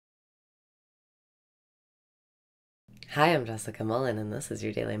Hi, I'm Jessica Mullen, and this is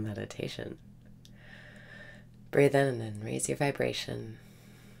your daily meditation. Breathe in and raise your vibration.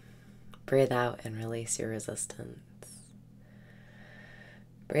 Breathe out and release your resistance.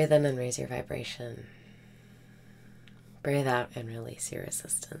 Breathe in and raise your vibration. Breathe out and release your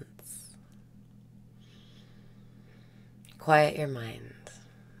resistance. Quiet your mind.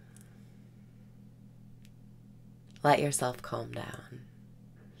 Let yourself calm down.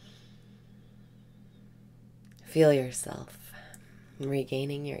 Feel yourself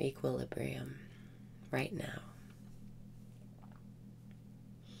regaining your equilibrium right now.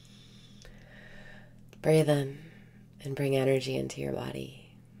 Breathe in and bring energy into your body.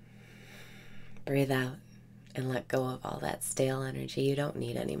 Breathe out and let go of all that stale energy you don't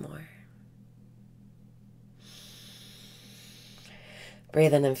need anymore.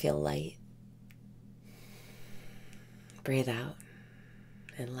 Breathe in and feel light. Breathe out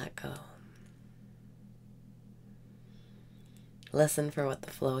and let go. Listen for what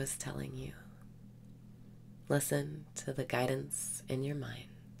the flow is telling you. Listen to the guidance in your mind.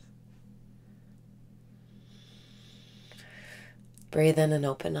 Breathe in and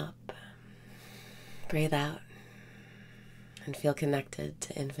open up. Breathe out and feel connected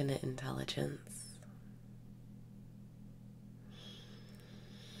to infinite intelligence.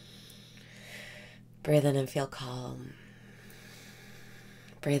 Breathe in and feel calm.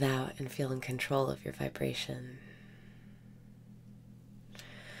 Breathe out and feel in control of your vibration.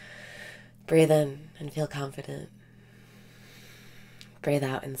 Breathe in and feel confident. Breathe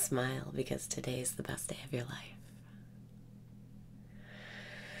out and smile because today is the best day of your life.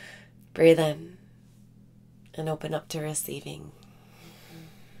 Breathe in and open up to receiving.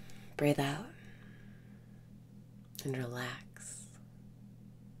 Breathe out and relax.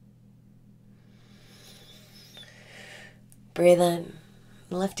 Breathe in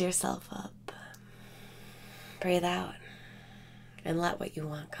and lift yourself up. Breathe out and let what you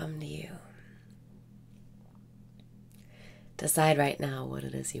want come to you. Decide right now what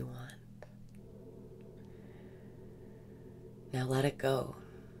it is you want. Now let it go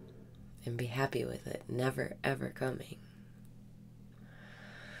and be happy with it never ever coming.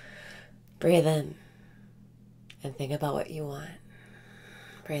 Breathe in and think about what you want.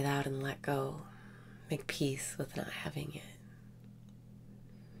 Breathe out and let go. Make peace with not having it.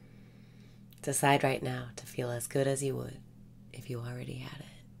 Decide right now to feel as good as you would if you already had it.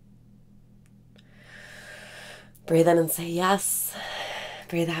 Breathe in and say yes.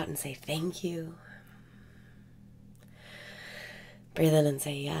 Breathe out and say thank you. Breathe in and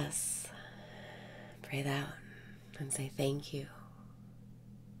say yes. Breathe out and say thank you.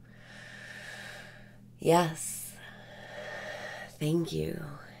 Yes. Thank you.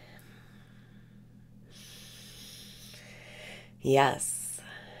 Yes.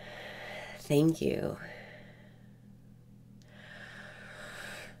 Thank you.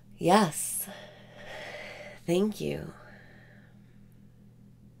 Yes. Thank you.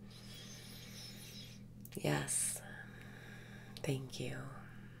 Yes. Thank you.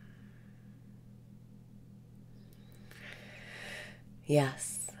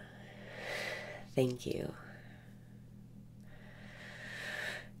 Yes. Thank you.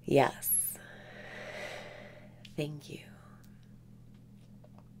 Yes. Thank you.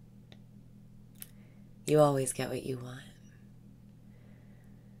 You always get what you want.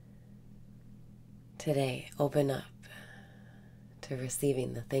 Today, open up to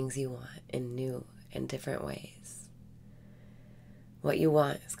receiving the things you want in new and different ways. What you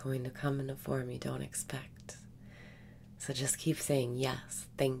want is going to come in a form you don't expect. So just keep saying yes,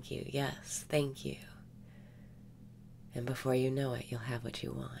 thank you, yes, thank you. And before you know it, you'll have what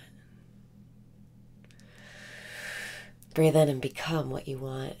you want. Breathe in and become what you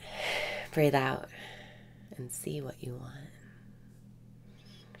want. Breathe out and see what you want.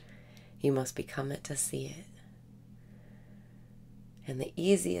 You must become it to see it. And the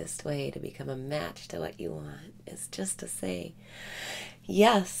easiest way to become a match to what you want is just to say,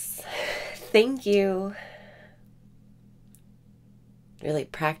 yes, thank you. Really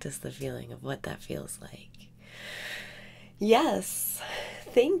practice the feeling of what that feels like. Yes,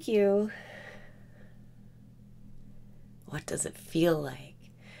 thank you. What does it feel like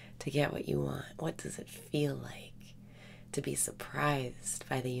to get what you want? What does it feel like to be surprised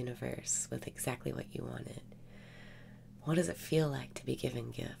by the universe with exactly what you wanted? What does it feel like to be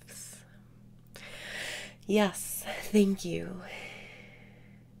given gifts? Yes, thank you.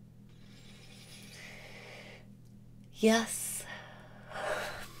 Yes,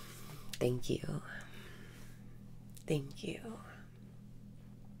 thank you. Thank you.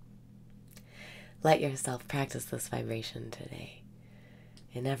 Let yourself practice this vibration today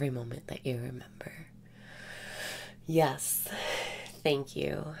in every moment that you remember. Yes, thank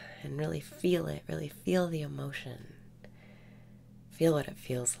you. And really feel it, really feel the emotion. Feel what it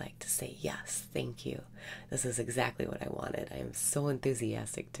feels like to say, yes, thank you. This is exactly what I wanted. I am so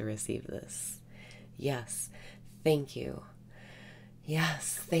enthusiastic to receive this. Yes, thank you.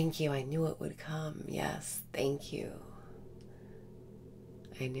 Yes, thank you. I knew it would come. Yes, thank you.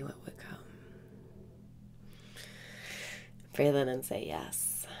 I knew it would come. Breathe in and say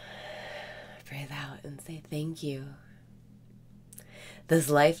yes. Breathe out and say thank you. This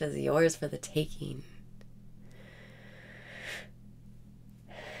life is yours for the taking.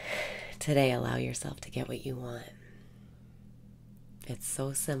 Today, allow yourself to get what you want. It's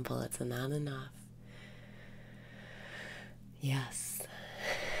so simple. It's not enough. Yes.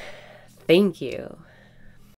 Thank you.